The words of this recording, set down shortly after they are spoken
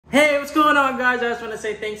Hey, what's going on, guys? I just want to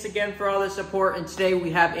say thanks again for all the support, and today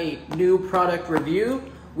we have a new product review.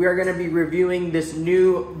 We are going to be reviewing this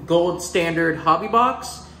new gold standard hobby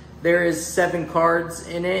box. There is 7 cards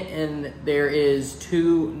in it, and there is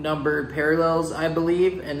 2 numbered parallels, I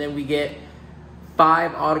believe, and then we get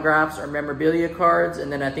 5 autographs or memorabilia cards,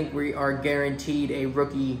 and then I think we are guaranteed a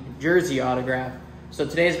rookie jersey autograph. So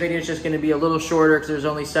today's video is just going to be a little shorter because there's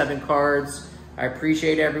only 7 cards. I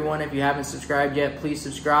appreciate everyone. If you haven't subscribed yet, please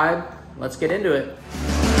subscribe. Let's get into it.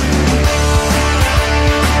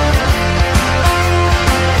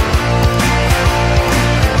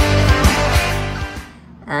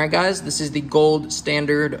 All right, guys, this is the gold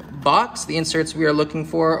standard box. The inserts we are looking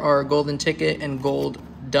for are golden ticket and gold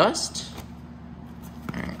dust.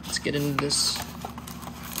 All right, let's get into this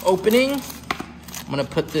opening. I'm gonna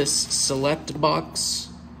put this select box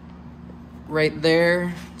right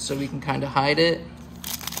there so we can kind of hide it.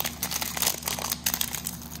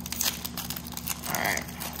 All right.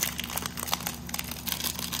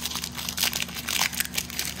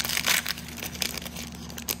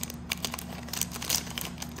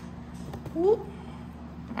 Whoop.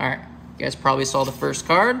 All right, you guys probably saw the first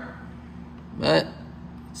card, but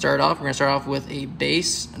we're gonna start off with a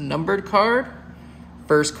base numbered card.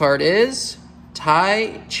 First card is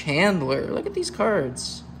Ty Chandler. Look at these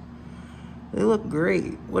cards. They look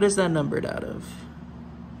great. What is that numbered out of?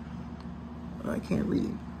 Oh, I can't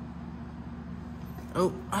read.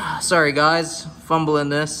 Oh, sorry guys, fumbling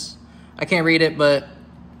this. I can't read it, but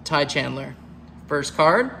Ty Chandler. First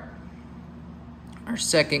card. Our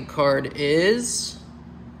second card is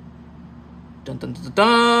dun, dun, dun, dun,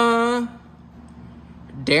 dun,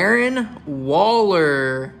 Darren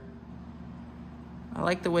Waller. I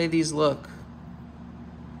like the way these look.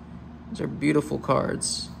 These are beautiful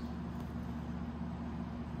cards.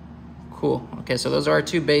 Cool. Okay, so those are our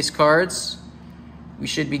 2 base cards. We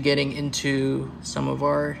should be getting into some of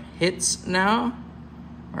our hits now.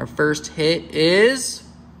 Our first hit is,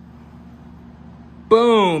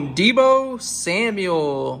 boom, Deebo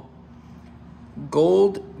Samuel,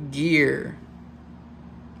 gold gear.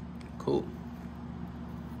 Cool.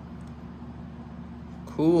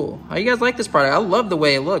 Cool. How you guys like this product? I love the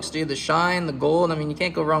way it looks, dude. The shine, the gold. I mean, you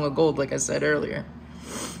can't go wrong with gold, like I said earlier.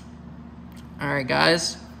 All right,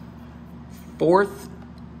 guys. Fourth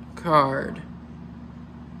card.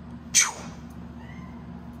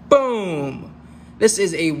 Boom. This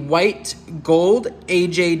is a white gold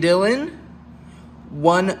AJ Dillon.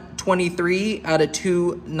 123 out of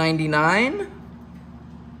 299.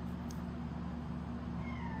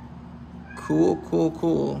 Cool, cool,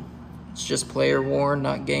 cool. It's just player worn,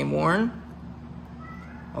 not game worn.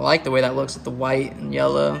 I like the way that looks with the white and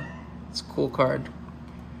yellow. It's a cool card.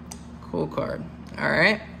 Cool card. All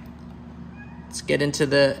right. Let's get into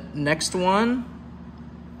the next one.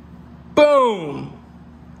 Boom!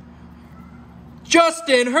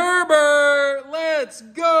 Justin Herbert! Let's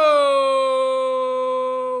go!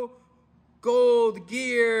 Gold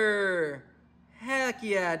gear. Heck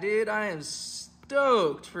yeah, dude. I am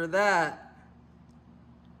stoked for that.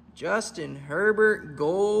 Justin Herbert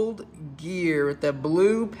gold gear with the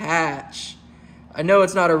blue patch. I know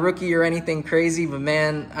it's not a rookie or anything crazy, but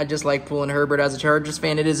man, I just like pulling Herbert as a Chargers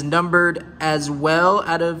fan. It is numbered as well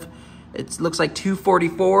out of, it looks like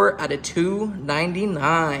 244 out of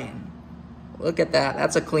 299. Look at that.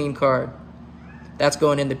 That's a clean card. That's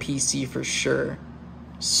going in the PC for sure.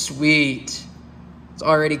 Sweet. It's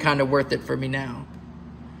already kind of worth it for me now.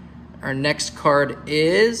 Our next card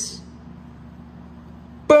is,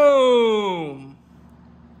 boom!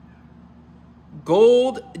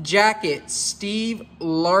 Gold jacket, Steve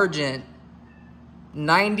Largent.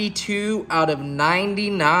 92 out of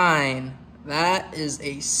 99. That is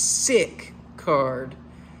a sick card.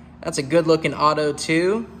 That's a good looking auto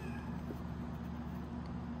too.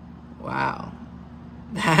 Wow.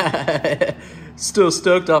 Still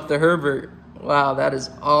stoked off the Herbert. Wow, that is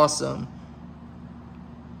awesome.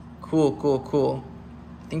 Cool, cool, cool.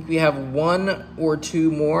 I think we have 1 or 2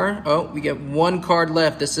 more. Oh, we get 1 card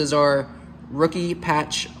left. This is our rookie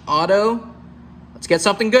patch auto. Let's get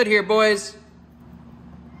something good here, boys.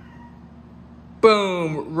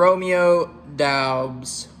 Boom, Romeo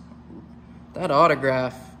Doubs. That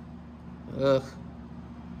autograph. Ugh.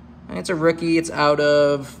 It's a rookie. It's out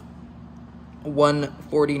of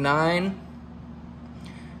 149.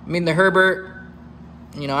 I mean, the Herbert,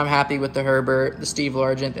 you know, I'm happy with the Herbert. The Steve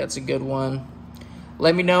Largent, that's a good one.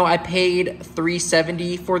 Let me know. I paid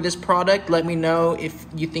 $370 for this product. Let me know if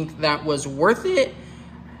you think that was worth it.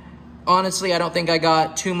 Honestly, I don't think I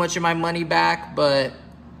got too much of my money back, but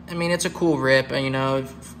I mean, it's a cool rip. You know,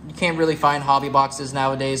 you can't really find hobby boxes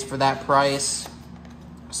nowadays for that price.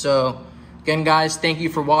 So again, guys, thank you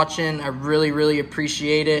for watching. I really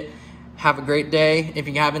appreciate it. Have a great day. If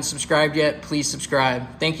you haven't subscribed yet, please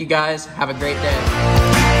subscribe. Thank you, guys. Have a great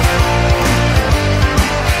day.